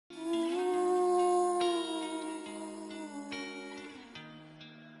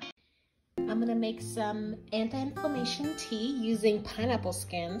gonna make some anti-inflammation tea using pineapple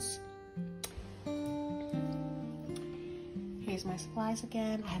skins. Here's my supplies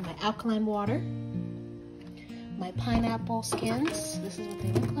again. I have my alkaline water, my pineapple skins. This is what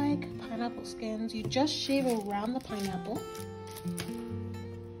they look like, pineapple skins. You just shave around the pineapple.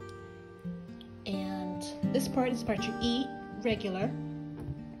 And this part is the part you eat regular.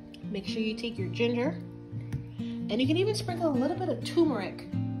 Make sure you take your ginger. And you can even sprinkle a little bit of turmeric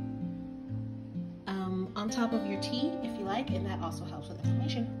on top of your tea if you like, and that also helps with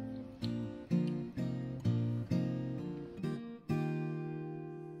inflammation.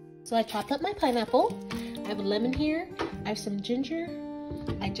 So I chopped up my pineapple. I have a lemon here. I have some ginger.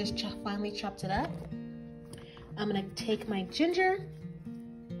 I just finely chopped it up. I'm gonna take my ginger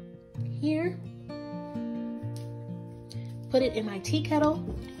here, put it in my tea kettle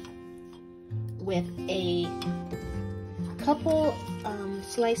with a couple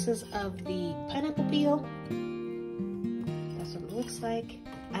slices of the pineapple peel. That's what it looks like.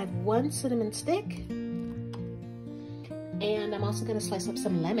 I have 1 cinnamon stick, and I'm also gonna slice up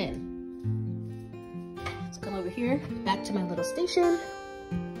some lemon. Let's come over here, back to my little station.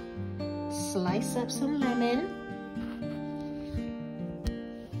 Slice up some lemon.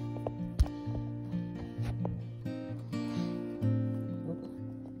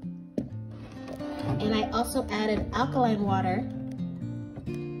 And I also added alkaline water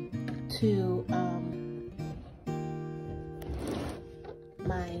to now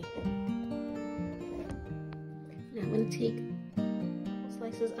I'm going to take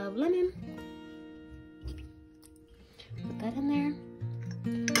slices of lemon, put that in there,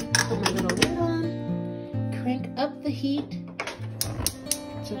 put my little lid on, crank up the heat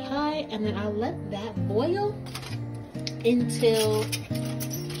to high, and then I'll let that boil until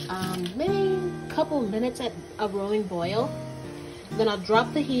maybe a couple minutes at a rolling boil. Then I'll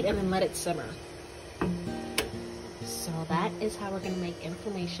drop the heat and then let it simmer. So that is how we're gonna make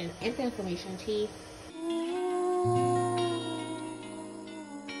anti-inflammation tea.